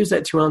weren't going to use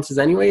that 2 ounces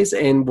anyways,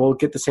 and we'll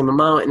get the same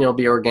amount and it'll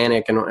be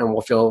organic and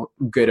we'll feel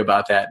good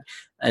about that.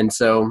 And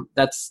so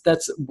that's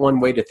one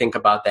way to think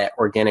about that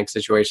organic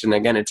situation.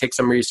 Again, it takes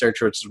some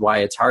research, which is why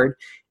it's hard.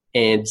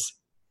 And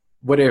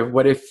what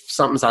if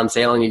something's on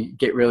sale and you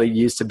get really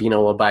used to being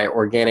able to buy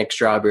organic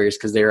strawberries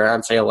because they were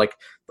on sale like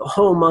the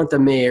whole month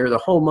of May or the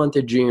whole month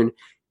of June,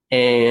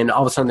 and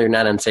all of a sudden they're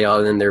not on sale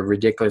and then they're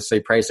ridiculously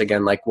priced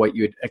again, like what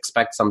you'd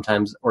expect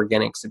sometimes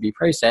organics to be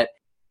priced at.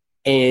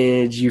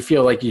 And you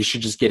feel like you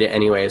should just get it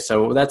anyway.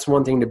 So that's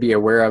one thing to be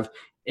aware of,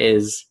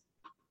 is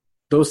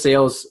those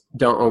sales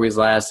don't always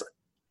last,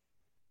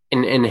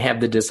 and have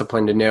the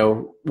discipline to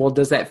know, well,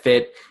 does that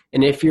fit?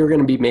 And if you're going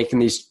to be making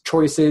these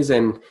choices,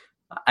 and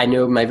I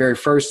know my very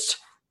first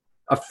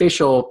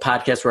official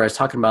podcast where I was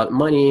talking about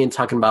money and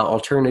talking about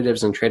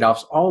alternatives and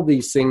trade-offs, all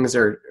these things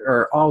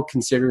are all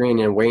considering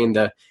and weighing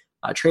the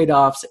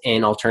trade-offs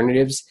and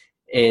alternatives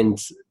and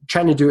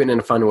trying to do it in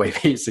a fun way,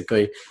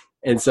 basically.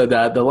 And so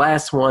the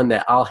last one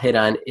that I'll hit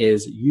on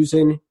is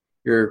using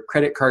your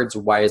credit cards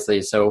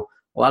wisely. So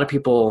a lot of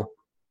people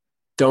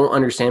don't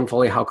understand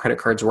fully how credit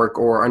cards work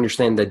or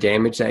understand the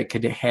damage that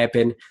could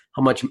happen,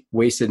 how much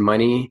wasted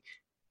money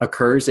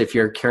occurs if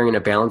you're carrying a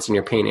balance and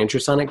you're paying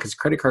interest on it, because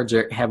credit cards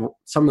have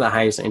some of the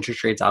highest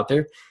interest rates out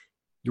there.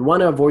 You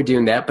want to avoid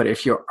doing that, but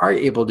if you are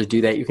able to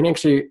do that, you can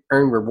actually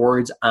earn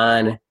rewards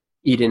on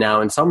eating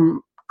out. And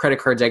some credit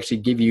cards actually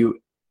give you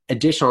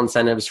additional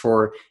incentives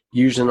for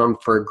using them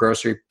for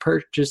grocery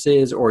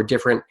purchases or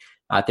different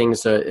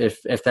things. So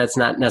if that's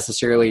not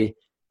necessarily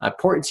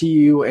important to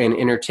you and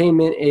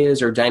entertainment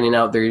is, or dining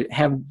out, they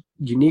have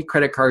unique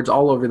credit cards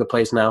all over the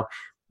place now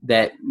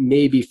that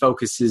maybe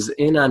focuses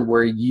in on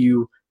where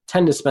you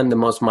tend to spend the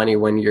most money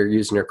when you're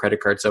using your credit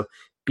card. So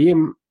be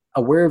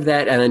aware of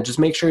that, and then just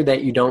make sure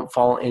that you don't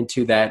fall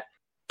into that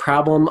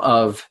problem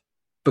of,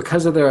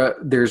 because of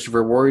there's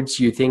rewards,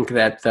 you think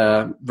that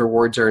the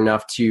rewards are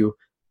enough to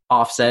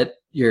offset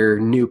your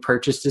new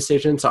purchase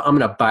decision. So I'm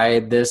going to buy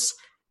this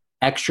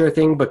extra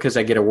thing because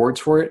I get awards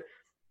for it.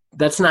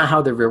 That's not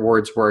how the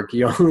rewards work.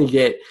 You only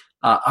get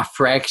a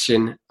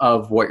fraction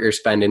of what you're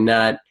spending,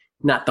 not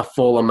the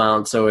full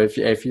amount. So if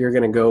you're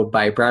going to go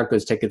buy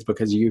Broncos tickets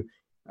because you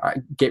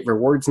get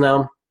rewards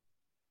now,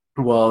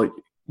 well,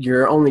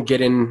 you're only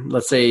getting,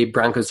 let's say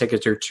Broncos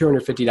tickets are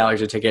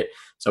 $250 a ticket.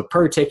 So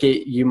per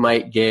ticket, you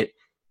might get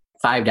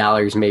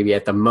 $5 maybe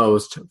at the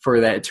most for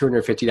that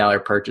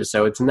 $250 purchase.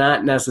 So it's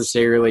not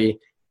necessarily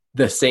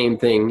the same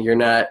thing.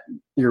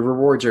 Your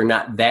rewards are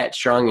not that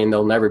strong, and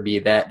they'll never be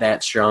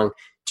that strong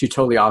to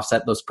totally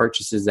offset those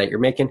purchases that you're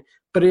making.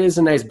 But it is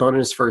a nice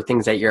bonus for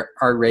things that you're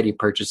already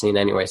purchasing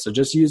anyway. So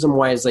just use them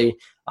wisely.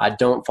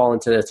 Don't fall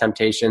into the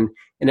temptation.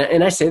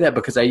 And I say that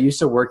because I used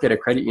to work at a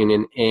credit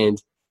union,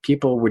 and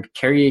people would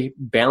carry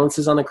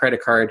balances on the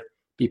credit card,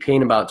 be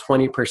paying about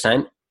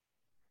 20%,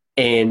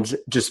 and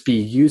just be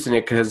using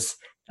it because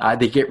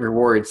they get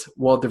rewards.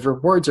 Well, the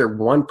rewards are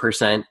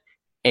 1%,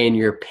 and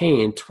you're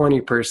paying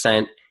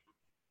 20%.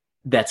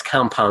 that's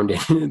compounded.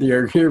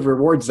 Your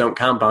rewards don't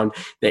compound.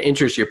 The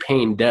interest you're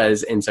paying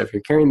does. And so if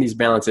you're carrying these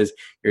balances,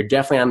 you're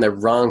definitely on the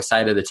wrong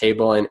side of the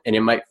table. And it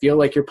might feel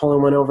like you're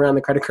pulling one over on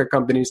the credit card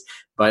companies,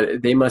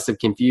 but they must have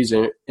confused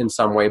it in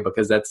some way,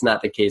 because that's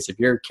not the case. If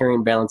you're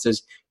carrying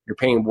balances, you're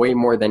paying way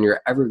more than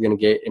you're ever going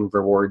to get in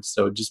rewards.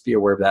 So just be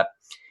aware of that.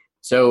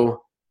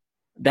 So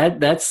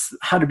that's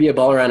how to be a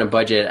baller on a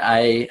budget.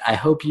 I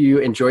hope you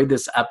enjoyed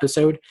this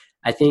episode.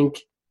 I think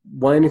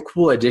one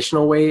cool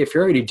additional way, if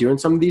you're already doing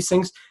some of these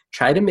things,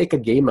 try to make a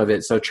game of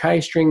it. So try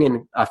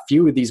stringing a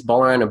few of these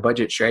baller on a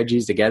budget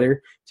strategies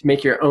together to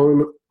make your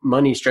own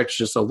money stretch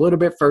just a little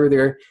bit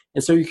further.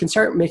 And so you can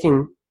start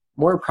making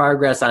more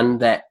progress on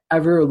that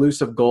ever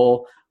elusive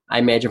goal, I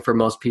imagine, for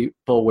most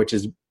people, which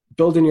is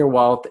building your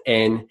wealth.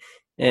 And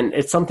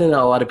it's something that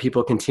a lot of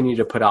people continue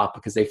to put off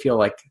because they feel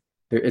like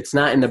it's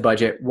not in the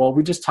budget. Well,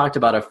 we just talked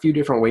about a few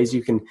different ways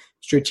you can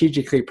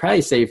strategically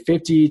probably save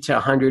 $50 to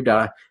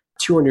 $100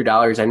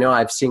 $200. I know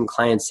I've seen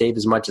clients save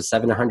as much as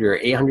 $700 or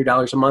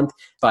 $800 a month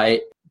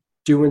by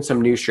doing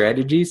some new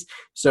strategies.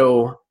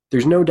 So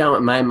there's no doubt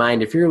in my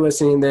mind, if you're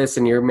listening to this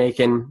and you're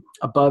making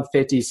above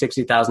 $50,000,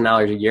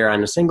 $60,000 a year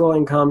on a single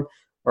income,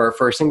 or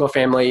for a single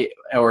family,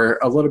 or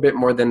a little bit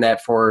more than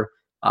that for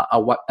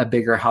a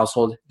bigger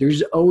household,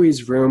 there's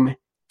always room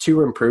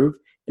to improve.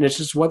 And it's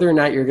just whether or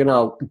not you're going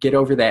to get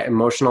over that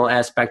emotional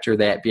aspect or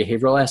that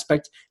behavioral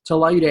aspect to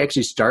allow you to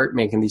actually start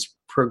making these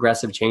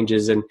progressive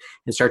changes and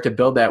start to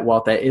build that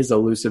wealth that is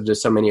elusive to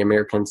so many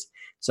Americans.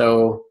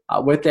 So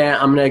with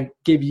that, I'm going to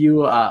give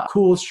you a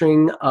cool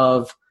string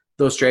of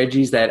those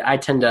strategies that I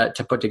tend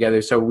to put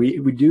together. So we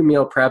do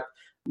meal prep.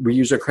 We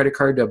use our credit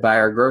card to buy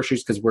our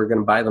groceries because we're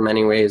going to buy them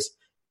anyways.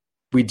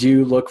 We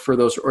do look for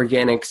those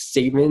organic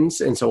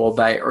savings, and so we'll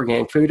buy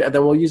organic food, and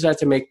then we'll use that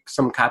to make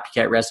some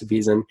copycat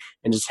recipes and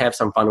just have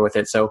some fun with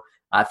it. So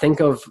think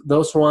of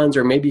those ones,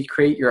 or maybe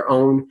create your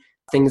own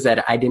things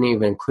that I didn't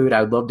even include.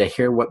 I would love to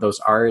hear what those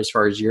are as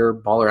far as your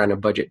baller on a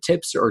budget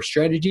tips or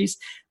strategies,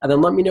 and then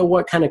let me know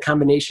what kind of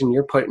combination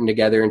you're putting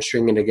together and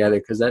stringing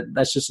together, because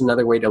that's just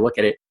another way to look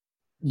at it.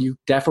 You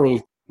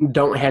definitely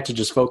don't have to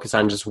just focus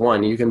on just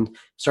one. You can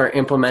start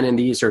implementing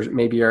these, or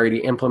maybe you're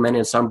already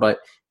implementing some, but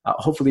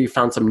hopefully you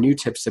found some new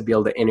tips to be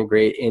able to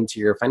integrate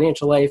into your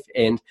financial life.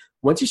 And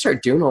once you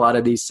start doing a lot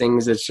of these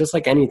things, it's just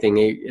like anything.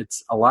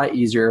 It's a lot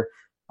easier.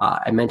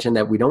 I mentioned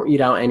that we don't eat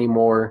out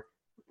anymore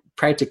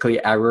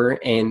practically ever.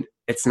 And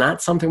it's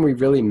not something we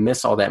really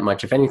miss all that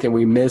much. If anything,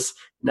 we miss,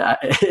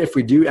 if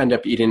we do end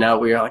up eating out,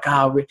 we are like,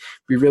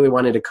 we really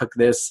wanted to cook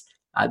this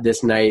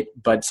night,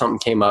 but something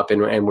came up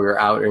and we were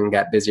out and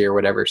got busy or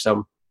whatever.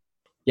 So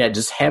yeah,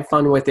 just have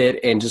fun with it,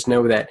 and just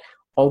know that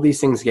all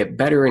these things get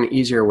better and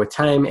easier with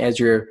time as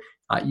you're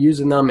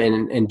using them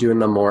and doing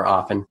them more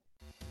often.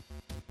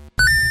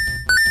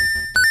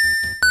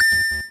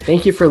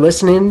 Thank you for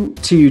listening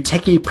to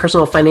Techie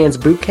Personal Finance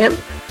Bootcamp.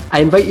 I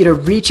invite you to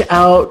reach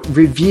out,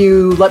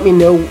 review, let me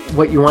know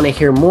what you want to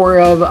hear more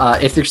of.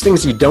 If there's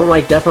things you don't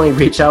like, definitely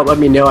reach out, let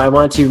me know. I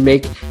want to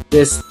make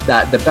this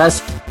the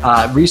best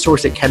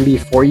resource it can be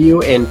for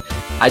you. And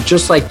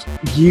just like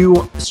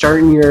you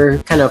starting your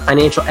kind of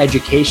financial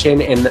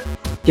education and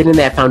getting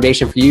that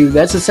foundation for you,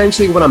 that's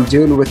essentially what I'm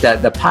doing with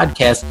the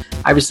podcast.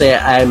 Obviously,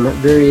 I'm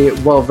very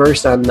well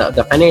versed on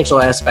the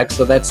financial aspects,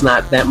 so that's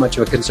not that much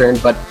of a concern,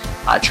 but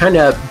trying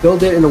to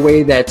build it in a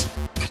way that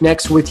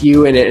connects with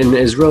you and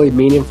is really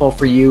meaningful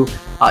for you,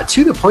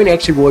 to the point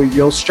actually where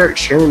you'll start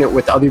sharing it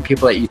with other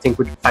people that you think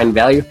would find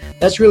value.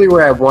 That's really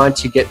where I want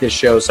to get this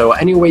show. So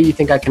any way you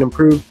think I can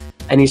improve,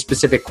 any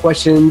specific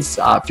questions,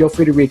 feel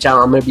free to reach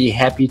out. I'm going to be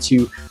happy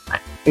to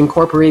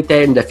incorporate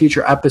that into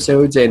future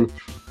episodes. And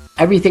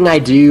everything I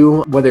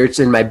do, whether it's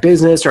in my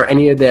business or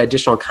any of the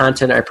additional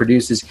content I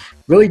produce, is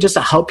really just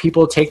to help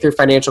people take their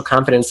financial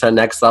confidence to the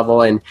next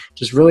level and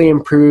just really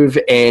improve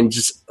and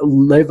just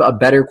live a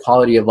better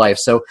quality of life.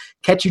 So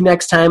catch you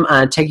next time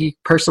on Techie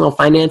Personal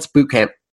Finance Bootcamp.